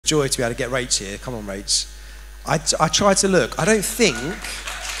joy to be able to get Rach here. Come on, Rach. I tried to look. I don't think...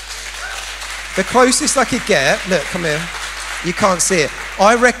 The closest I could get... Look, come here. You can't see it.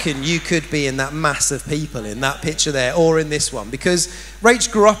 I reckon you could be in that mass of people in that picture there, or in this one, because Rach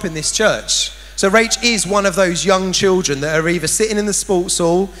grew up in this church. So Rach is one of those young children that are either sitting in the sports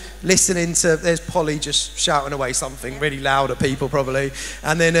hall, listening to, there's Polly just shouting away something really loud at people probably,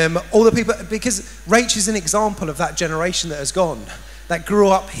 and then all the people, because Rach is an example of that generation that has gone, that grew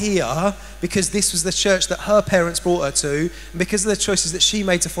up here because this was the church that her parents brought her to, and because of the choices that she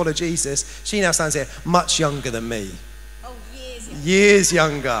made to follow Jesus, she now stands here much younger than me. Years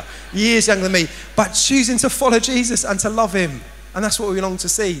younger than me, but choosing to follow Jesus and to love him. And that's what we long to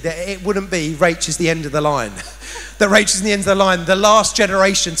see, that it wouldn't be Rach is the end of the line, that Rach is the end of the line, the last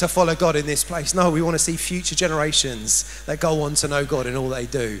generation to follow God in this place. No, we want to see future generations that go on to know God in all they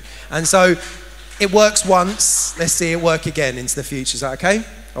do. And so it works once, let's see it work again into the future. Is that okay?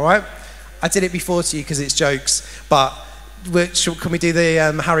 All right? I did it before to you because it's jokes, but can we do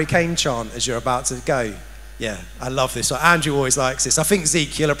the Harry Kane chant as you're about to go? Yeah, I love this. Andrew always likes this. I think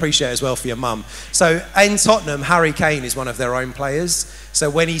Zeke, you'll appreciate it as well for your mum. So in Tottenham, Harry Kane is one of their own players.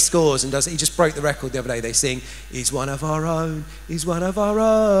 So when he scores and does it, he just broke the record the other day. They sing, he's one of our own, he's one of our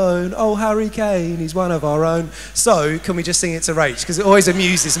own. Oh, Harry Kane, he's one of our own. So can we just sing it to Rach? Because it always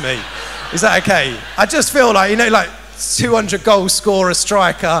amuses me. Is that okay? I just feel like, 200 goal scorer,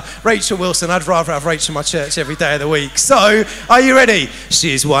 striker, Rachel Wilson. I'd rather have Rachel in my church every day of the week. So are you ready?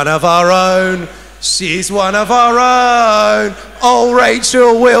 She's one of our own. She's one of our own. Oh,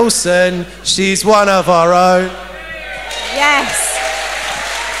 Rachel Wilson, she's one of our own. Yes.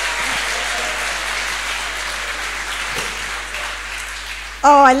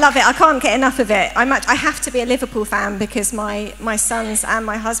 Oh, I love it. I can't get enough of it. I have to be a Liverpool fan because my sons and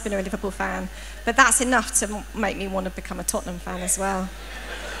my husband are a Liverpool fan. But that's enough to make me want to become a Tottenham fan as well.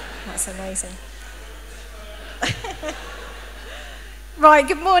 That's amazing. Right,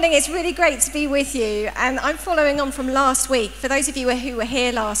 good morning. It's really great to be with you. And I'm following on from last week. For those of you who were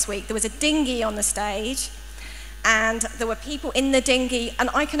here last week, there was a dinghy on the stage, and there were people in the dinghy.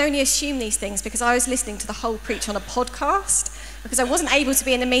 And I can only assume these things because I was listening to the whole preach on a podcast because I wasn't able to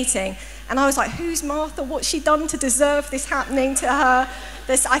be in the meeting. And I was like, who's Martha? What's she done to deserve this happening to her?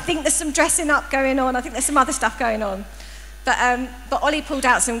 I think there's some dressing up going on. I think there's some other stuff going on. But Ollie pulled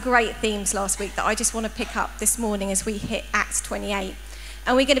out some great themes last week that I just want to pick up this morning as we hit Acts 28.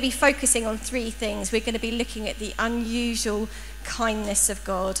 And we're going to be focusing on three things. We're going to be looking at the unusual kindness of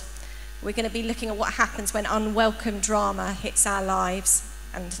God. We're going to be looking at what happens when unwelcome drama hits our lives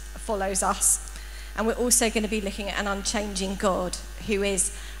and follows us. And we're also going to be looking at an unchanging God who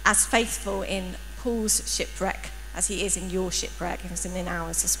is as faithful in Paul's shipwreck as he is in your shipwreck and in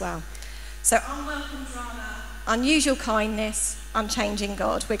ours as well. So unwelcome drama, unusual kindness, unchanging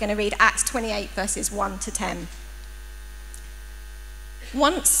God. We're going to read Acts 28 verses 1 to 10.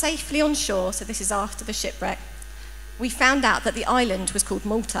 Once safely on shore, so this is after the shipwreck, we found out that the island was called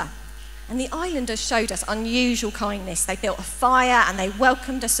Malta. And the islanders showed us unusual kindness. They built a fire and they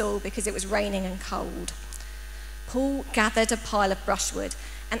welcomed us all because it was raining and cold. Paul gathered a pile of brushwood,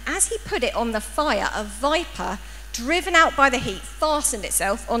 and as he put it on the fire, a viper, driven out by the heat, fastened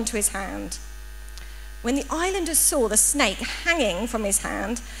itself onto his hand. When the islanders saw the snake hanging from his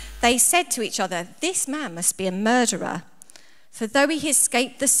hand, they said to each other, "This man must be a murderer. For though he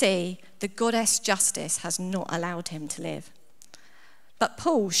escaped the sea, the goddess Justice has not allowed him to live." But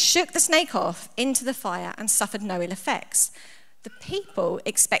Paul shook the snake off into the fire and suffered no ill effects. The people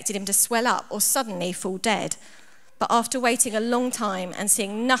expected him to swell up or suddenly fall dead. But after waiting a long time and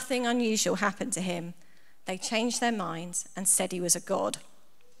seeing nothing unusual happen to him, they changed their minds and said he was a god.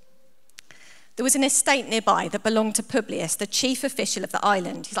 There was an estate nearby that belonged to Publius, the chief official of the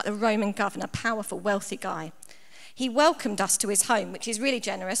island. He's like the Roman governor, powerful, wealthy guy. He welcomed us to his home, which is really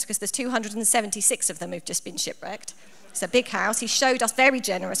generous because there's 276 of them who've just been shipwrecked. It's a big house. He showed us very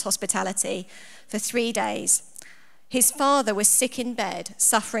generous hospitality for 3 days. His father was sick in bed,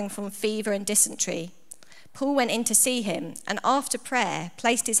 suffering from fever and dysentery. Paul went in to see him and after prayer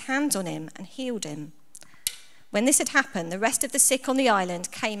placed his hands on him and healed him. When this had happened, the rest of the sick on the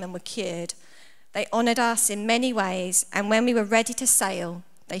island came and were cured. They honoured us in many ways, and when we were ready to sail,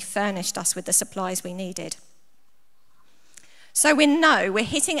 they furnished us with the supplies we needed. So we're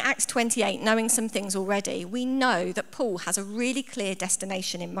hitting Acts 28 knowing some things already. We know that Paul has a really clear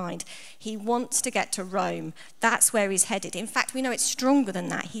destination in mind. He wants to get to Rome. That's where he's headed. In fact, we know it's stronger than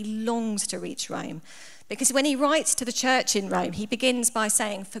that. He longs to reach Rome. Because when he writes to the church in Rome, he begins by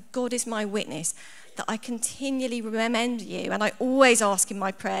saying, "For God is my witness, that I continually remember you, and I always ask in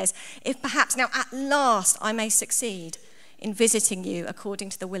my prayers, if perhaps now at last I may succeed in visiting you according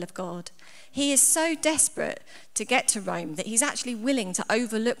to the will of God. He is so desperate to get to Rome that he's actually willing to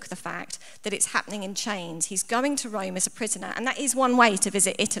overlook the fact that it's happening in chains. He's going to Rome as a prisoner, and that is one way to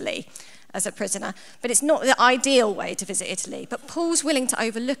visit Italy as a prisoner, but it's not the ideal way to visit Italy. But Paul's willing to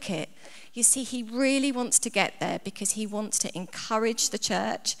overlook it. You see, he really wants to get there because he wants to encourage the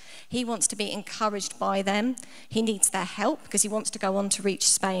church. He wants to be encouraged by them. He needs their help because he wants to go on to reach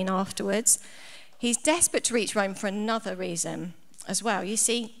Spain afterwards. He's desperate to reach Rome for another reason as well. You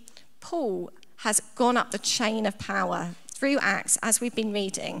see, Paul has gone up the chain of power through Acts, as we've been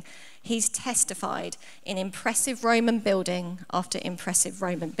reading. He's testified in impressive Roman building after impressive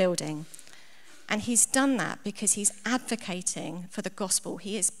Roman building. And he's done that because he's advocating for the gospel.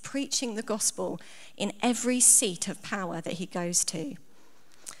 He is preaching the gospel in every seat of power that he goes to.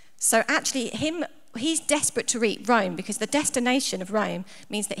 So actually, he's desperate to reach Rome because the destination of Rome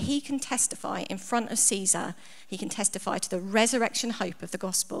means that he can testify in front of Caesar. He can testify to the resurrection hope of the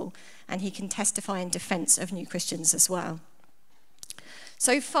gospel, and he can testify in defense of new Christians as well.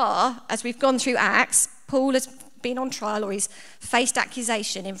 So far, as we've gone through Acts, Paul has been on trial, or he's faced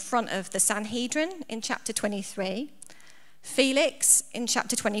accusation in front of the Sanhedrin in chapter 23, Felix in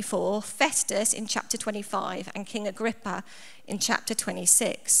chapter 24, Festus in chapter 25, and King Agrippa in chapter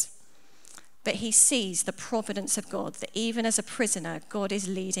 26. But he sees the providence of God, that even as a prisoner, God is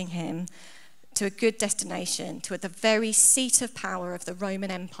leading him to a good destination, to the very seat of power of the Roman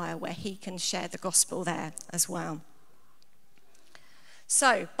Empire, where he can share the gospel there as well.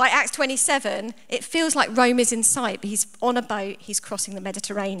 So, by Acts 27, it feels like Rome is in sight, but he's on a boat, he's crossing the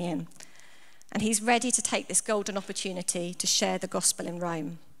Mediterranean, and he's ready to take this golden opportunity to share the gospel in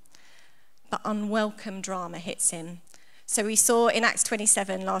Rome. But unwelcome drama hits him. So we saw in Acts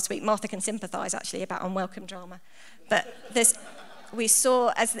 27 last week, Martha can sympathise actually about unwelcome drama, but we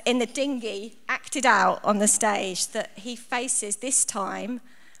saw as in the dinghy acted out on the stage that he faces this time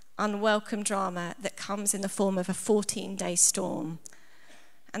unwelcome drama that comes in the form of a 14-day storm.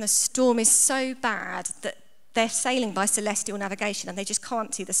 And the storm is so bad that they're sailing by celestial navigation and they just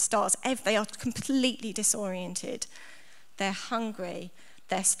can't see the stars. They are completely disoriented. They're hungry,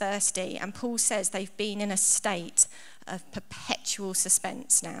 they're thirsty. And Paul says they've been in a state of perpetual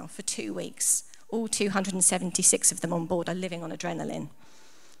suspense now for 2 weeks. All 276 of them on board are living on adrenaline.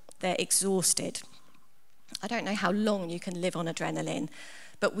 They're exhausted. I don't know how long you can live on adrenaline,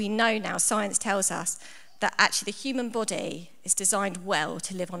 but we know now, science tells us, that actually the human body is designed well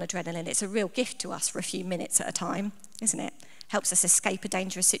to live on adrenaline. It's a real gift to us for a few minutes at a time, isn't it? Helps us escape a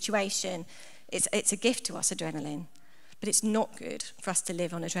dangerous situation. It's a gift to us, adrenaline. But it's not good for us to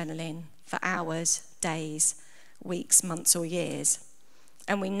live on adrenaline for hours, days, weeks, months, or years.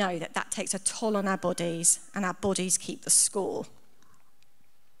 And we know that that takes a toll on our bodies, and our bodies keep the score.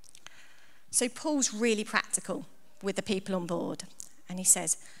 So Paul's really practical with the people on board. And he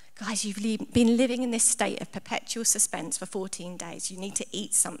says, guys, you've been living in this state of perpetual suspense for 14 days. You need to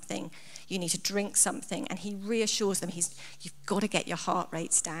eat something. You need to drink something. And he reassures them, you've got to get your heart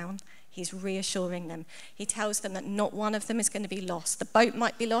rates down. He's reassuring them. He tells them that not one of them is going to be lost. The boat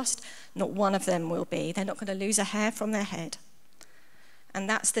might be lost. Not one of them will be. They're not going to lose a hair from their head. And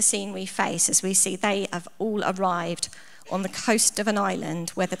that's the scene we face as we see they have all arrived on the coast of an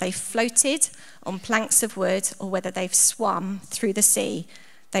island, whether they floated on planks of wood or whether they've swum through the sea.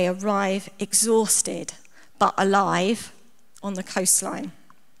 They arrive exhausted but alive on the coastline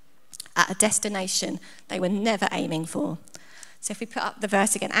at a destination they were never aiming for. So if we put up the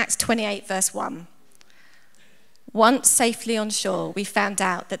verse again, Acts 28 verse 1. Once safely on shore, we found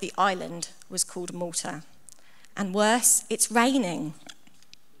out that the island was called Malta. And worse, it's raining.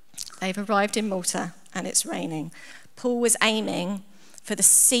 They've arrived in Malta and it's raining. Paul was aiming for the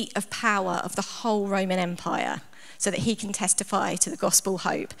seat of power of the whole Roman Empire, so that he can testify to the gospel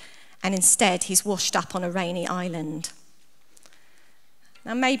hope. And instead, he's washed up on a rainy island.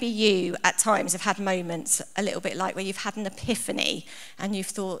 Now, maybe you, at times, have had moments a little bit like where you've had an epiphany and you've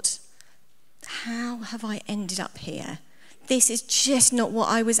thought, how have I ended up here? This is just not what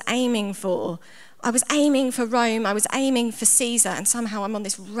I was aiming for. I was aiming for Rome, I was aiming for Caesar, and somehow I'm on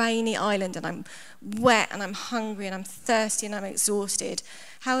this rainy island and I'm wet and I'm hungry and I'm thirsty and I'm exhausted.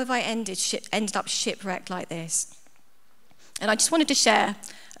 How have I ended up shipwrecked like this? And I just wanted to share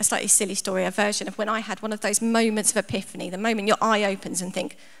a slightly silly story, a version of when I had one of those moments of epiphany, the moment your eye opens and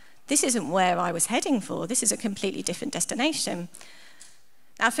think, this isn't where I was heading for, this is a completely different destination.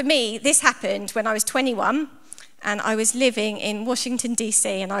 Now for me, this happened when I was 21 and I was living in Washington, DC,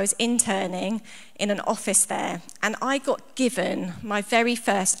 and I was interning in an office there. And I got given my very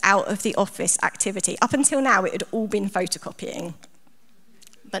first out of the office activity. Up until now, it had all been photocopying.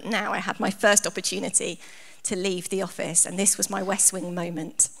 But now I had my first opportunity to leave the office, and this was my West Wing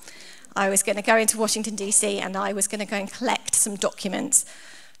moment. I was going to go into Washington, D.C., and I was going to go and collect some documents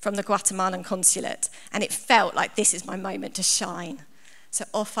from the Guatemalan consulate, and it felt like this is my moment to shine. So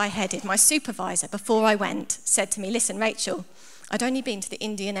off I headed. My supervisor, before I went, said to me, listen, Rachel, I'd only been to the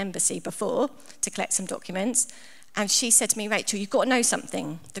Indian embassy before to collect some documents, and she said to me, Rachel, you've got to know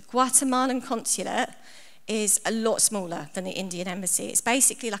something. The Guatemalan consulate is a lot smaller than the Indian embassy. It's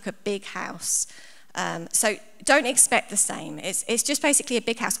basically like a big house. So don't expect the same. It's just basically a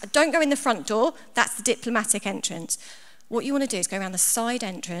big house. Don't go in the front door. That's the diplomatic entrance. What you want to do is go around the side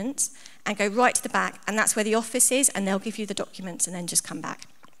entrance and go right to the back, and that's where the office is, and they'll give you the documents and then just come back.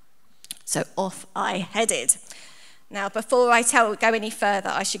 So off I headed. Now, before I go any further,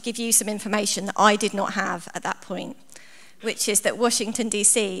 I should give you some information that I did not have at that point, which is that Washington,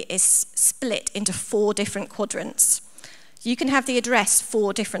 D.C. is split into 4 different quadrants. You can have the address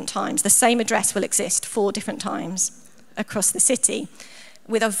 4 different times. The same address will exist 4 different times across the city,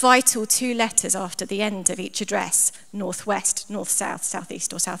 with a vital 2 letters after the end of each address: northwest, north-south,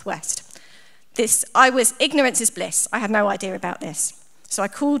 southeast, or southwest. Ignorance is bliss. I had no idea about this. So I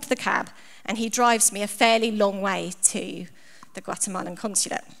called the cab, and he drives me a fairly long way to the Guatemalan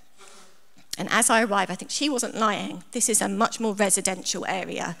consulate. And as I arrive, I think she wasn't lying. This is a much more residential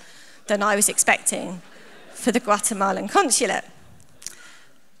area than I was expecting for the Guatemalan consulate.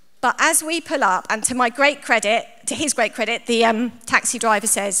 But as we pull up, and to his great credit, the taxi driver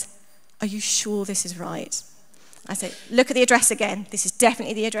says, are you sure this is right? I said, look at the address again. This is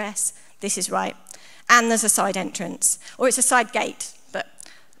definitely the address. This is right. And there's a side entrance. Or it's a side gate, but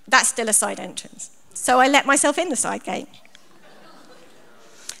that's still a side entrance. So I let myself in the side gate.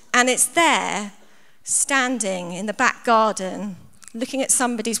 And it's there, standing in the back garden, looking at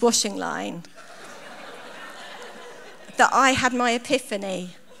somebody's washing line, that I had my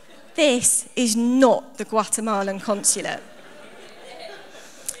epiphany. This is not the Guatemalan consulate.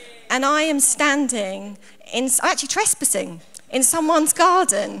 And I am actually trespassing in someone's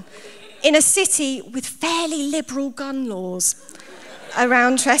garden in a city with fairly liberal gun laws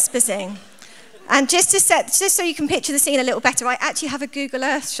around trespassing. And just so you can picture the scene a little better, I actually have a Google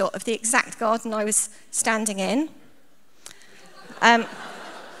Earth shot of the exact garden I was standing in.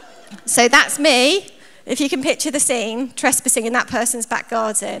 So that's me, if you can picture the scene, trespassing in that person's back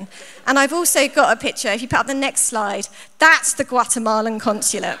garden. And I've also got a picture, if you put up the next slide, that's the Guatemalan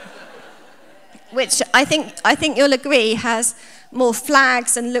consulate, which I think you'll agree has more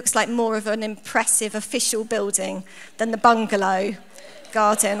flags and looks like more of an impressive official building than the bungalow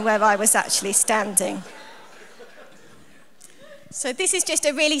garden where I was actually standing. So this is just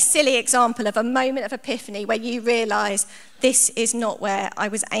a really silly example of a moment of epiphany where you realise this is not where I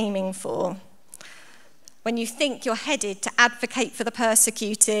was aiming for. When you think you're headed to advocate for the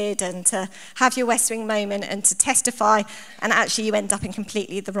persecuted and to have your West Wing moment and to testify, and actually you end up in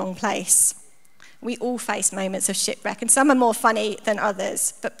completely the wrong place. We all face moments of shipwreck, and some are more funny than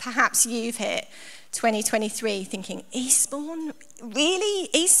others, but perhaps you've hit 2023 thinking, Eastbourne? Really?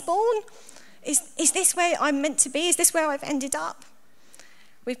 Eastbourne? Is this where I'm meant to be? Is this where I've ended up?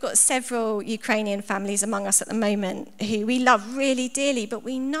 We've got several Ukrainian families among us at the moment who we love really dearly, but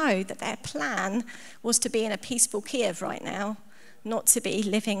we know that their plan was to be in a peaceful Kiev right now, not to be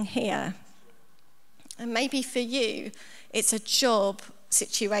living here. And maybe for you, it's a job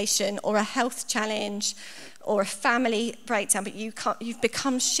situation or a health challenge or a family breakdown, but you've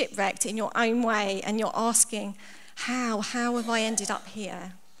become shipwrecked in your own way, and you're asking, how have I ended up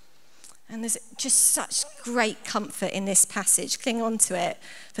here? And there's just such great comfort in this passage. Cling on to it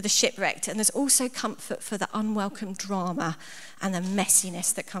for the shipwrecked. And there's also comfort for the unwelcome drama and the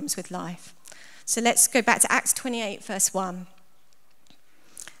messiness that comes with life. So let's go back to Acts 28, verse 1.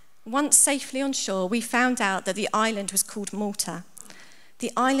 Once safely on shore, we found out that the island was called Malta.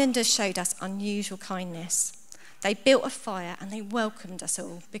 The islanders showed us unusual kindness. They built a fire and they welcomed us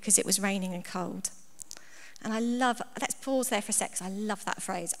all because it was raining and cold. And let's pause there for a sec, because I love that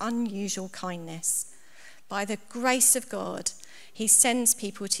phrase, unusual kindness. By the grace of God, he sends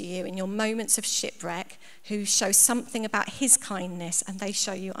people to you in your moments of shipwreck who show something about his kindness, and they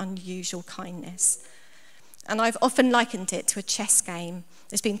show you unusual kindness. And I've often likened it to a chess game.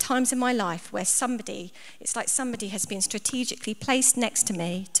 There's been times in my life where it's like somebody has been strategically placed next to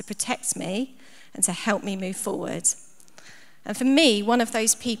me to protect me and to help me move forward. And for me, one of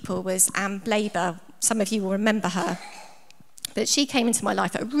those people was Anne Blaber. Some of you will remember her. But she came into my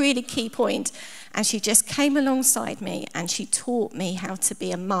life at a really key point, and she just came alongside me and she taught me how to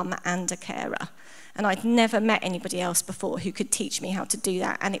be a mum and a carer. And I'd never met anybody else before who could teach me how to do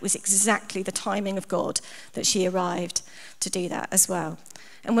that. And it was exactly the timing of God that she arrived to do that as well.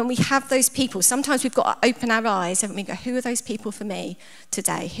 And when we have those people, sometimes we've got to open our eyes and we go, who are those people for me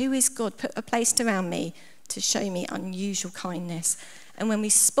today? Who is God put a place around me to show me unusual kindness? And when we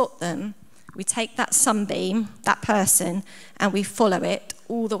spot them, we take that sunbeam, that person, and we follow it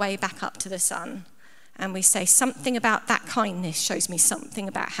all the way back up to the sun. And we say, something about that kindness shows me something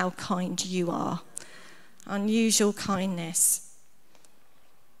about how kind you are. Unusual kindness.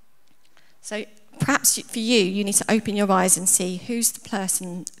 So perhaps for you, you need to open your eyes and see who's the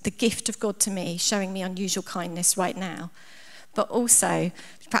person, the gift of God to me, showing me unusual kindness right now. But also,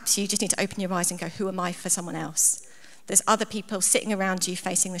 perhaps you just need to open your eyes and go, who am I for someone else? There's other people sitting around you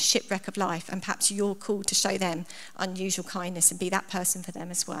facing the shipwreck of life, and perhaps you're called to show them unusual kindness and be that person for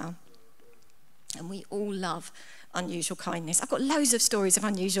them as well. And we all love unusual kindness. I've got loads of stories of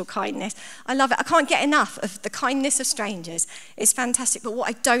unusual kindness. I love it. I can't get enough of the kindness of strangers. It's fantastic. But what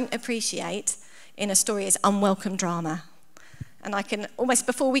I don't appreciate in a story is unwelcome drama. And I can almost,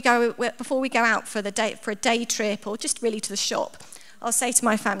 before we go out for a day trip or just really to the shop, I'll say to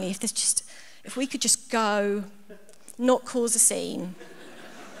my family, if we could just go, not cause a scene,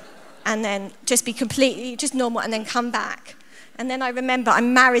 and then just be completely just normal, and then come back. And then I remember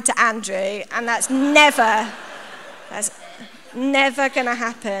I'm married to Andrew, and that's never going to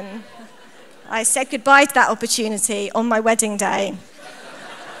happen. I said goodbye to that opportunity on my wedding day.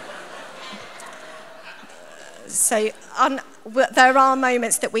 So there are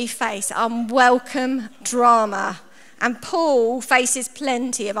moments that we face unwelcome drama. And Paul faces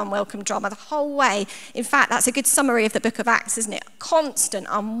plenty of unwelcome drama the whole way. In fact, that's a good summary of the book of Acts, isn't it? Constant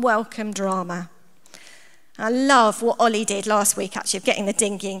unwelcome drama. I love what Ollie did last week, actually, of getting the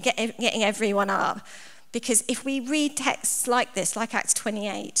dinghy and getting everyone up. Because if we read texts like this, like Acts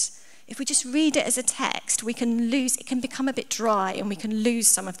 28, if we just read it as a text, it can become a bit dry and we can lose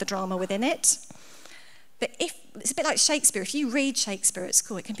some of the drama within it. But it's a bit like Shakespeare. If you read Shakespeare at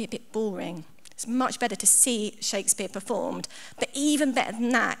school, it can be a bit boring. It's much better to see Shakespeare performed. But even better than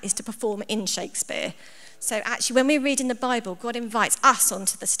that is to perform in Shakespeare. So actually, when we're reading the Bible, God invites us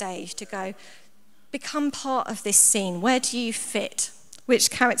onto the stage to go, become part of this scene. Where do you fit?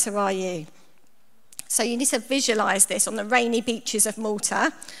 Which character are you? So you need to visualize this on the rainy beaches of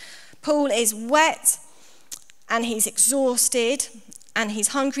Malta. Paul is wet and he's exhausted and he's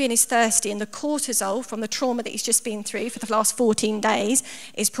hungry and he's thirsty, and the cortisol from the trauma that he's just been through for the last 14 days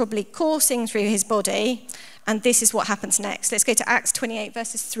is probably coursing through his body, and this is what happens next. Let's go to Acts 28,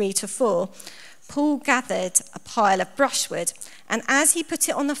 verses 3 to 4. Paul gathered a pile of brushwood, and as he put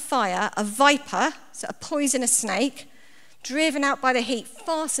it on the fire, a viper, so a poisonous snake, driven out by the heat,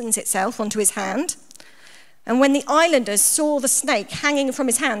 fastens itself onto his hand. And when the islanders saw the snake hanging from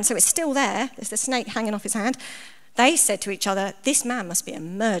his hand, so it's still there, there's the snake hanging off his hand, they said to each other, this man must be a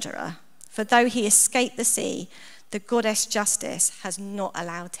murderer, for though he escaped the sea, the goddess Justice has not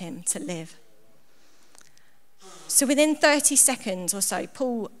allowed him to live. So within 30 seconds or so,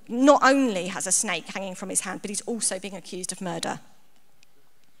 Paul not only has a snake hanging from his hand, but he's also being accused of murder.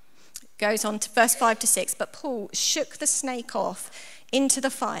 Goes on to verse 5 to 6, but Paul shook the snake off into the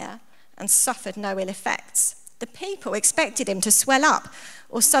fire and suffered no ill effects. The people expected him to swell up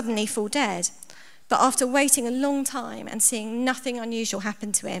or suddenly fall dead. But after waiting a long time and seeing nothing unusual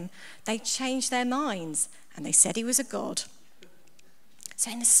happen to him, they changed their minds and they said he was a god. So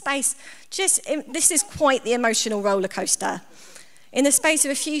in the space, this is quite the emotional roller coaster. In the space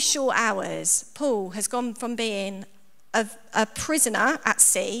of a few short hours, Paul has gone from being a prisoner at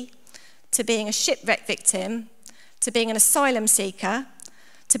sea to being a shipwreck victim, to being an asylum seeker,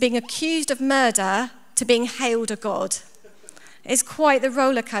 to being accused of murder, to being hailed a god. It's quite the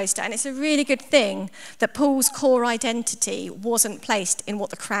roller coaster, and it's a really good thing that Paul's core identity wasn't placed in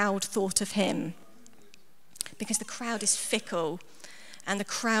what the crowd thought of him, because the crowd is fickle and the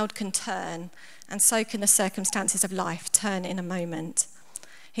crowd can turn, and so can the circumstances of life turn in a moment.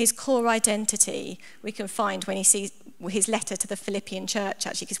 His core identity we can find when he sees his letter to the Philippian church,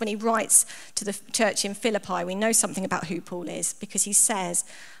 actually, because when he writes to the church in Philippi, we know something about who Paul is, because he says,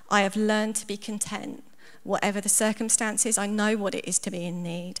 I have learned to be content. Whatever the circumstances, I know what it is to be in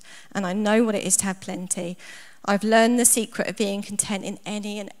need, and I know what it is to have plenty. I've learned the secret of being content in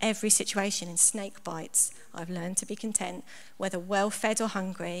any and every situation. In snake bites, I've learned to be content, whether well-fed or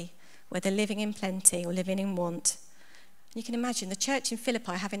hungry, whether living in plenty or living in want. You can imagine the church in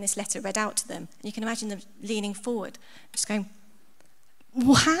Philippi having this letter read out to them, and you can imagine them leaning forward, just going,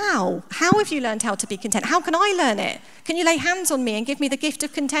 How? How have you learned how to be content? How can I learn it? Can you lay hands on me and give me the gift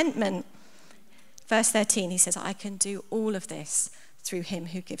of contentment? Verse 13, he says, I can do all of this through him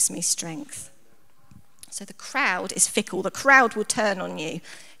who gives me strength. So the crowd is fickle. The crowd will turn on you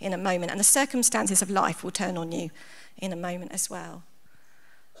in a moment, and the circumstances of life will turn on you in a moment as well.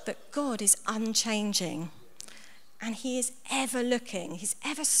 But God is unchanging, and he is ever looking, he's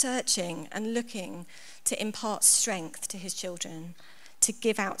ever searching and looking to impart strength to his children, to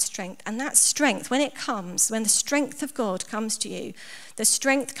give out strength. And that strength, when it comes, when the strength of God comes to you, the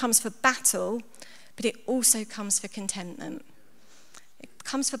strength comes for battle, but it also comes for contentment. It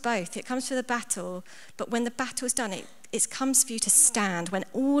comes for both. It comes for the battle, but when the battle is done, it comes for you to stand. When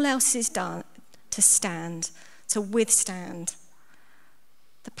all else is done, to stand, to withstand.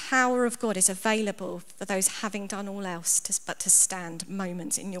 The power of God is available for those having done all else, but to stand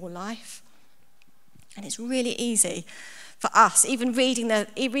moments in your life. And it's really easy for us, even reading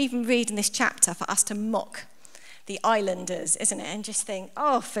this chapter, for us to mock the islanders, isn't it? And just think,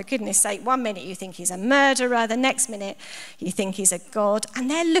 oh, for goodness sake, one minute you think he's a murderer, the next minute you think he's a god. And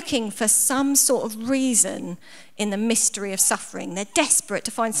they're looking for some sort of reason in the mystery of suffering. They're desperate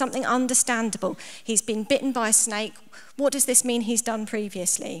to find something understandable. He's been bitten by a snake. What does this mean he's done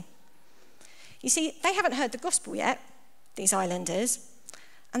previously? You see, they haven't heard the gospel yet, these islanders.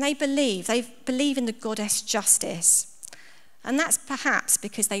 And they believe in the goddess Justice. And that's perhaps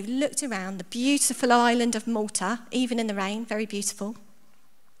because they've looked around the beautiful island of Malta, even in the rain, very beautiful.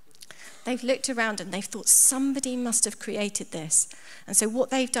 They've looked around and they've thought somebody must have created this. And so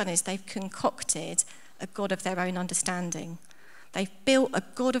what they've done is they've concocted a god of their own understanding. They've built a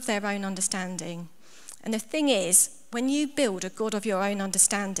god of their own understanding. And the thing is, when you build a god of your own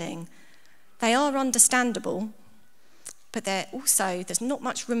understanding, they are understandable, but there's not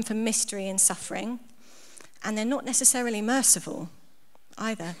much room for mystery and suffering, and they're not necessarily merciful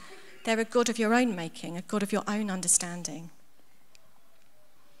either. They're a god of your own making, a god of your own understanding.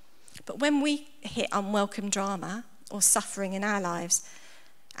 But when we hit unwelcome drama or suffering in our lives,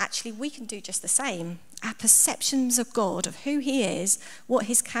 actually we can do just the same. Our perceptions of God, of who he is, what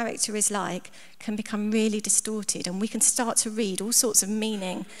his character is like, can become really distorted, and we can start to read all sorts of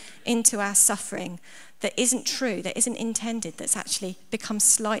meaning into our suffering that isn't true, that isn't intended, that's actually become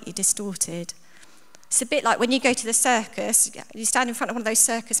slightly distorted. It's a bit like when you go to the circus, you stand in front of one of those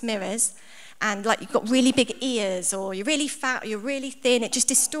circus mirrors, and like you've got really big ears, or you're really fat, or you're really thin, it just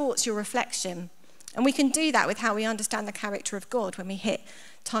distorts your reflection. And we can do that with how we understand the character of God when we hit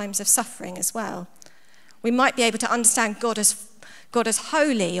times of suffering as well. We might be able to understand God as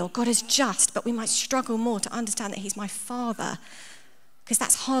holy or God as just, but we might struggle more to understand that he's my Father, because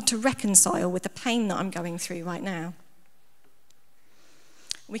that's hard to reconcile with the pain that I'm going through right now.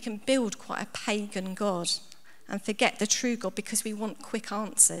 We can build quite a pagan God and forget the true God because we want quick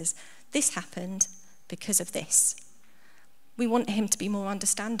answers. This happened because of this. We want him to be more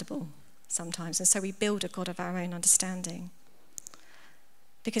understandable sometimes, and so we build a God of our own understanding.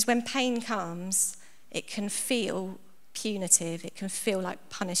 Because when pain comes, it can feel punitive, it can feel like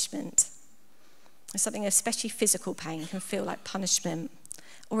punishment. Something, especially physical pain, can feel like punishment.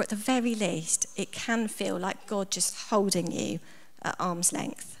 Or at the very least, it can feel like God just holding you at arm's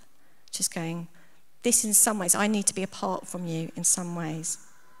length. Just going, this in some ways, I need to be apart from you in some ways.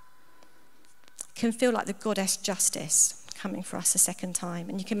 It can feel like the goddess Justice coming for us a second time.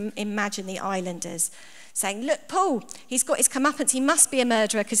 And you can imagine the islanders saying, look, Paul, he's got his comeuppance, he must be a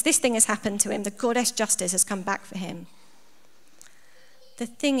murderer because this thing has happened to him. The goddess Justice has come back for him. The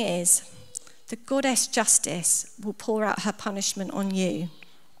thing is, the goddess Justice will pour out her punishment on you,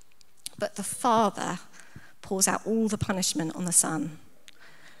 but the Father pours out all the punishment on the Son,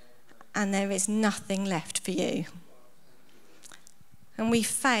 and there is nothing left for you. And we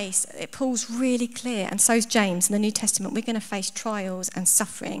face, Paul's really clear, and so is James in the New Testament, we're going to face trials and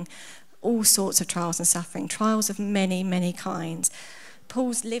suffering, all sorts of trials and suffering, trials of many, many kinds.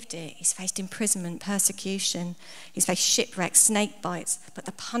 Paul's lived it. He's faced imprisonment, persecution. He's faced shipwreck, snake bites, but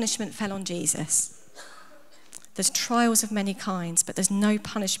the punishment fell on Jesus. There's trials of many kinds, but there's no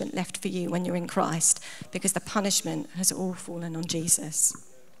punishment left for you when you're in Christ because the punishment has all fallen on Jesus.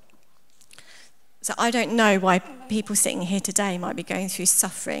 So I don't know why people sitting here today might be going through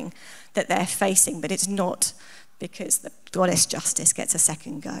suffering that they're facing, but it's not because the goddess Justice gets a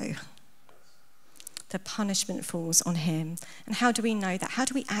second go. The punishment falls on him. And how do we know that? How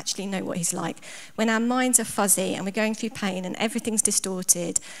do we actually know what he's like? When our minds are fuzzy and we're going through pain and everything's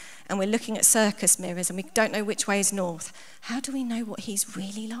distorted and we're looking at circus mirrors and we don't know which way is north, how do we know what he's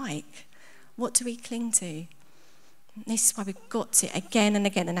really like? What do we cling to? This is why we've got to, again and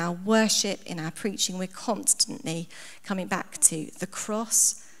again, in our worship, in our preaching, we're constantly coming back to the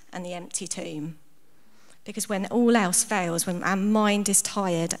cross and the empty tomb. Because when all else fails, when our mind is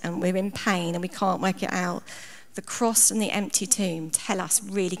tired and we're in pain and we can't work it out, the cross and the empty tomb tell us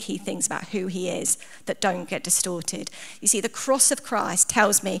really key things about who he is that don't get distorted. You see, the cross of Christ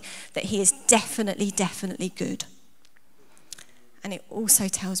tells me that he is definitely, definitely good. And it also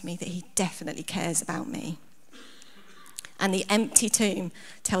tells me that he definitely cares about me. And the empty tomb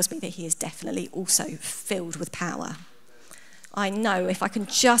tells me that he is definitely also filled with power. I know if I can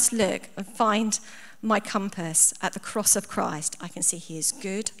just look and find my compass at the cross of Christ, I can see he is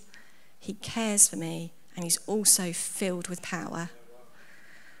good, he cares for me, and he's also filled with power.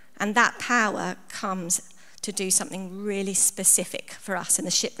 And that power comes to do something really specific for us in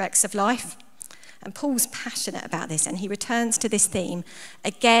the shipwrecks of life. And Paul's passionate about this, and he returns to this theme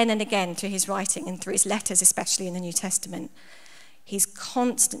again and again through his writing and through his letters, especially in the New Testament. He's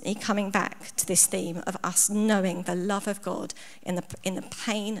constantly coming back to this theme of us knowing the love of God in the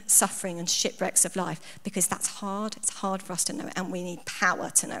pain, suffering, and shipwrecks of life, because that's hard. It's hard for us to know it, and we need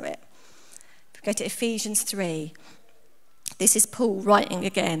power to know it. If we go to Ephesians 3, this is Paul writing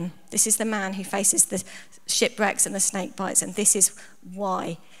again. This is the man who faces the shipwrecks and the snake bites, and this is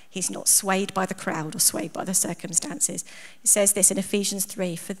why he's not swayed by the crowd or swayed by the circumstances. It says this in Ephesians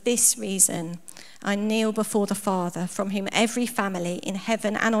 3, "For this reason I kneel before the Father, from whom every family in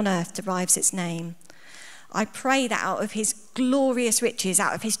heaven and on earth derives its name. I pray that out of his glorious riches,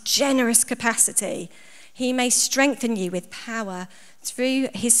 out of his generous capacity, he may strengthen you with power through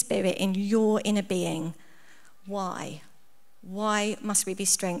his Spirit in your inner being." Why? Why must we be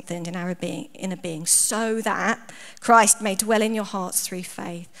strengthened in our inner being? So that Christ may dwell in your hearts through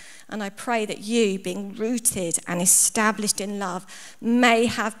faith. And I pray that you, being rooted and established in love, may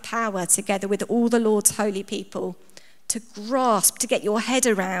have power together with all the Lord's holy people to grasp, to get your head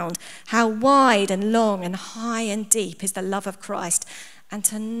around how wide and long and high and deep is the love of Christ, and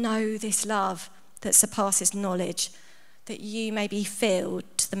to know this love that surpasses knowledge, that you may be filled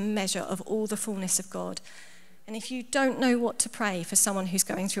to the measure of all the fullness of God. And if you don't know what to pray for someone who's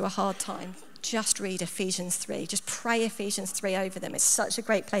going through a hard time, just read Ephesians 3. Just pray Ephesians 3 over them. It's such a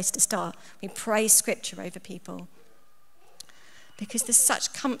great place to start. We pray scripture over people. Because there's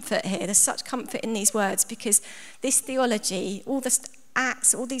such comfort here. There's such comfort in these words, because this theology, all the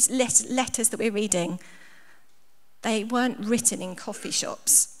Acts, all these letters that we're reading, they weren't written in coffee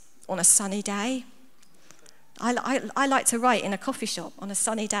shops on a sunny day. I like to write in a coffee shop on a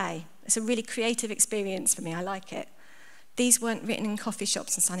sunny day. It's a really creative experience for me. I like it. These weren't written in coffee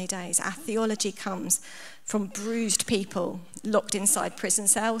shops on sunny days. Our theology comes from bruised people locked inside prison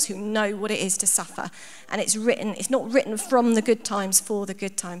cells who know what it is to suffer. And it's not written from the good times for the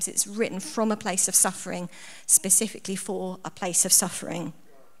good times. It's written from a place of suffering, specifically for a place of suffering.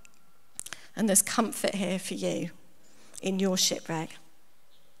 And there's comfort here for you in your shipwreck.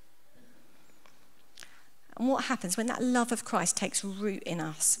 And what happens when that love of Christ takes root in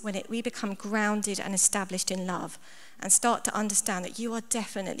us, when we become grounded and established in love and start to understand that you are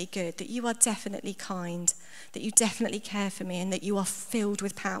definitely good, that you are definitely kind, that you definitely care for me, and that you are filled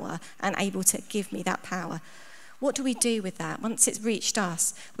with power and able to give me that power. What do we do with that? Once it's reached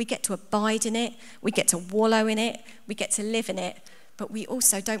us, we get to abide in it, we get to wallow in it, we get to live in it, but we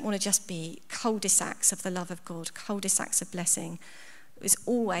also don't want to just be cul-de-sacs of the love of God, cul-de-sacs of blessing. It was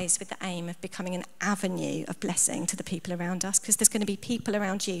always with the aim of becoming an avenue of blessing to the people around us, because there's going to be people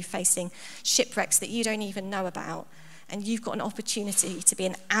around you facing shipwrecks that you don't even know about, and you've got an opportunity to be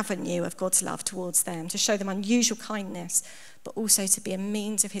an avenue of God's love towards them, to show them unusual kindness, but also to be a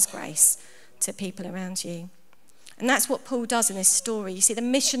means of his grace to people around you. And that's what Paul does in this story. You see, the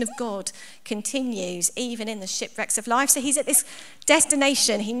mission of God continues even in the shipwrecks of life. So he's at this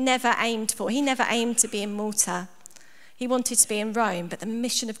destination he never aimed for. He never aimed to be in Malta. He wanted to be in Rome, but the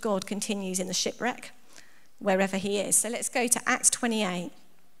mission of God continues in the shipwreck, wherever he is. So let's go to Acts 28,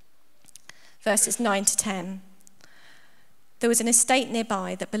 verses 9 to 10. There was an estate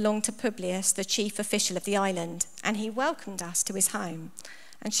nearby that belonged to Publius, the chief official of the island, and he welcomed us to his home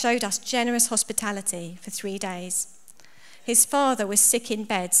and showed us generous hospitality for 3 days. His father was sick in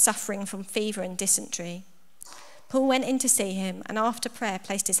bed, suffering from fever and dysentery. Paul went in to see him, and after prayer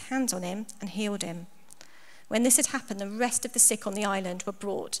placed his hands on him and healed him. When this had happened, the rest of the sick on the island were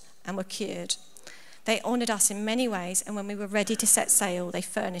brought and were cured. They honoured us in many ways, and when we were ready to set sail, they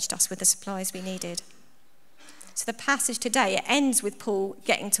furnished us with the supplies we needed. So the passage today, it ends with Paul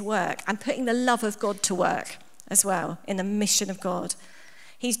getting to work and putting the love of God to work as well in the mission of God.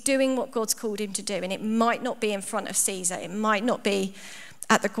 He's doing what God's called him to do, and it might not be in front of Caesar. It might not be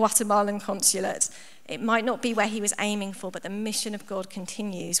at the Guatemalan consulate. It might not be where he was aiming for, but the mission of God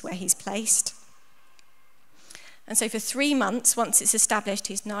continues where he's placed. And so for 3 months, once it's established,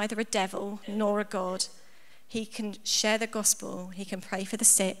 he's neither a devil nor a god. He can share the gospel. He can pray for the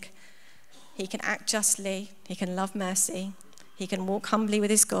sick. He can act justly. He can love mercy. He can walk humbly with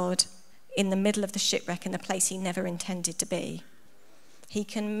his God in the middle of the shipwreck in the place he never intended to be. He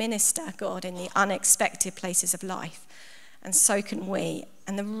can minister God in the unexpected places of life, and so can we.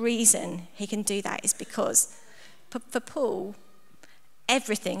 And the reason he can do that is because for Paul,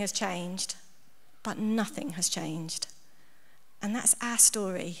 everything has changed, but nothing has changed. And that's our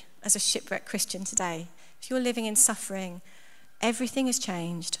story as a shipwrecked Christian today. If you're living in suffering, everything has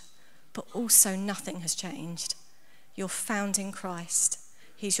changed, but also nothing has changed. You're found in Christ.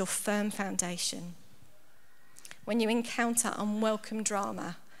 He's your firm foundation. When you encounter unwelcome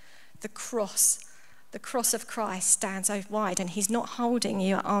drama, the cross of Christ stands over wide, and he's not holding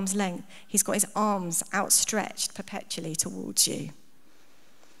you at arm's length. He's got his arms outstretched perpetually towards you.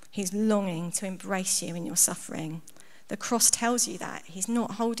 He's longing to embrace you in your suffering. The cross tells you that. He's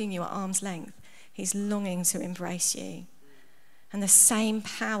not holding you at arm's length. He's longing to embrace you. And the same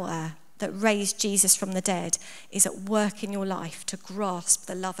power that raised Jesus from the dead is at work in your life to grasp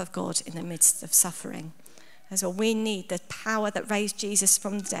the love of God in the midst of suffering. As well, we need the power that raised Jesus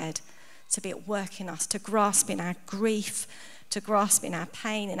from the dead to be at work in us, to grasp in our grief, to grasp in our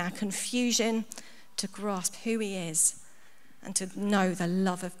pain, in our confusion, to grasp who he is, and to know the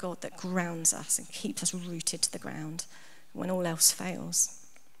love of God that grounds us and keeps us rooted to the ground when all else fails.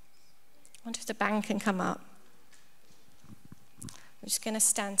 I wonder if the band can come up. We're just going to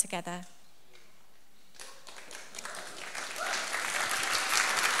stand together.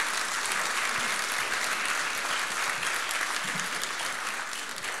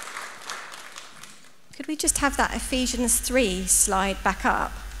 Could we just have that Ephesians 3 slide back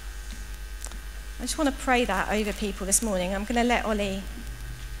up? I just want to pray that over people this morning. I'm going to let Ollie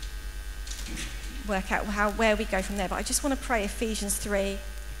work out where we go from there, but I just want to pray Ephesians 3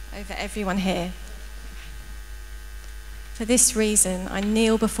 over everyone here. For this reason, I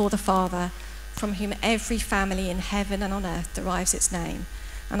kneel before the Father, from whom every family in heaven and on earth derives its name.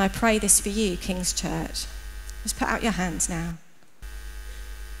 And I pray this for you, King's Church. Just put out your hands now.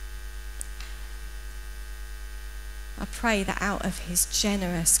 I pray that out of his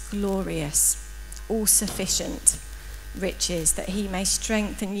generous, glorious, all-sufficient riches, that he may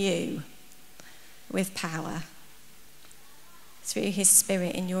strengthen you with power through his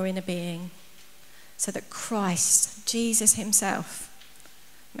Spirit in your inner being, so that Christ, Jesus himself,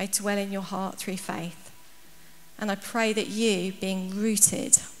 may dwell in your heart through faith. And I pray that you, being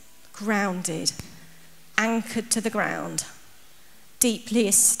rooted, grounded, anchored to the ground, deeply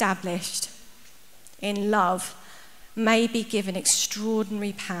established in love, may be given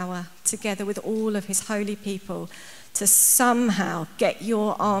extraordinary power, together with all of his holy people, to somehow get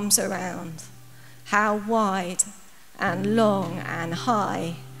your arms around how wide and long and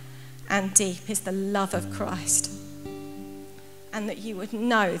high and deep is the love of Christ. And that you would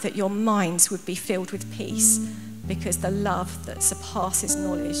know that your minds would be filled with peace, because the love that surpasses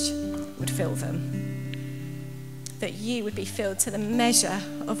knowledge would fill them. That you would be filled to the measure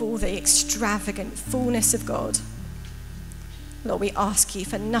of all the extravagant fullness of God. Lord, we ask you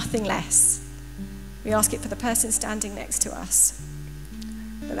for nothing less. We ask it for the person standing next to us,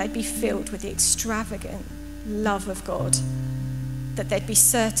 that they'd be filled with the extravagant love of God, that they'd be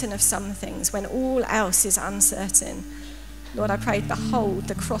certain of some things when all else is uncertain. Lord, I pray, behold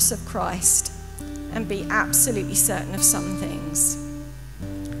the cross of Christ, and be absolutely certain of some things.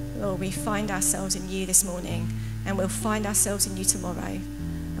 Lord, we find ourselves in you this morning, and we'll find ourselves in you tomorrow,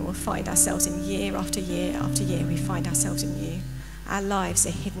 and we'll find ourselves in year after year after year. We find ourselves in you. Our lives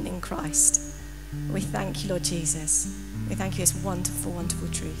are hidden in Christ. We thank you, Lord Jesus. We thank you for this wonderful, wonderful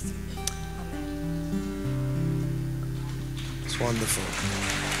truth. Amen. It's wonderful.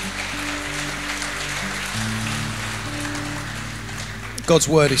 God's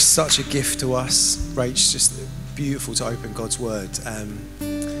word is such a gift to us. Rach, it's just beautiful to open God's word.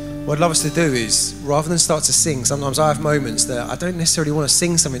 What I'd love us to do is, rather than start to sing, sometimes I have moments that I don't necessarily want to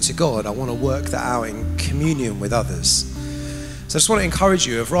sing something to God. I want to work that out in communion with others. So I just want to encourage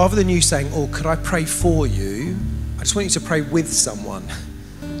you, rather than you saying, oh, could I pray for you? I just want you to pray with someone.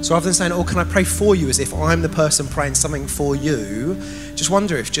 So rather than saying, oh, can I pray for you, as if I'm the person praying something for you, just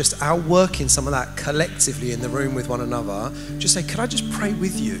wonder if just outworking some of that collectively in the room with one another, just say, could I just pray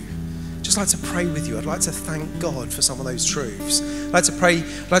with you? Just like to pray with you. I'd like to thank God for some of those truths. I'd like to pray,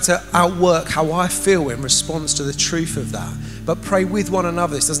 I'd like to outwork how I feel in response to the truth of that. But pray with one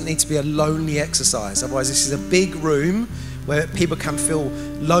another. This doesn't need to be a lonely exercise. Otherwise, this is a big room where people can feel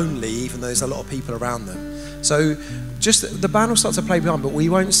lonely even though there's a lot of people around them. So just the band will start to play behind, but we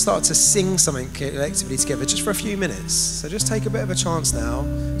won't start to sing something collectively together just for a few minutes. So just take a bit of a chance now.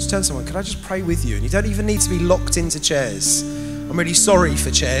 Just turn to someone, can I just pray with you? And you don't even need to be locked into chairs. I'm really sorry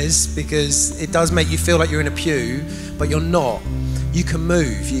for chairs because it does make you feel like you're in a pew, but you're not. You can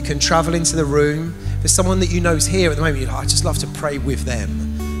move, you can travel into the room. If there's someone that you know is here at the moment, you're like, I'd just love to pray with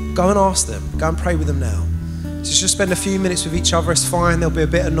them. Go and ask them, go and pray with them now. So just spend a few minutes with each other, it's fine, there'll be a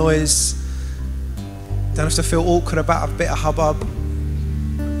bit of noise. Don't have to feel awkward about a bit of hubbub.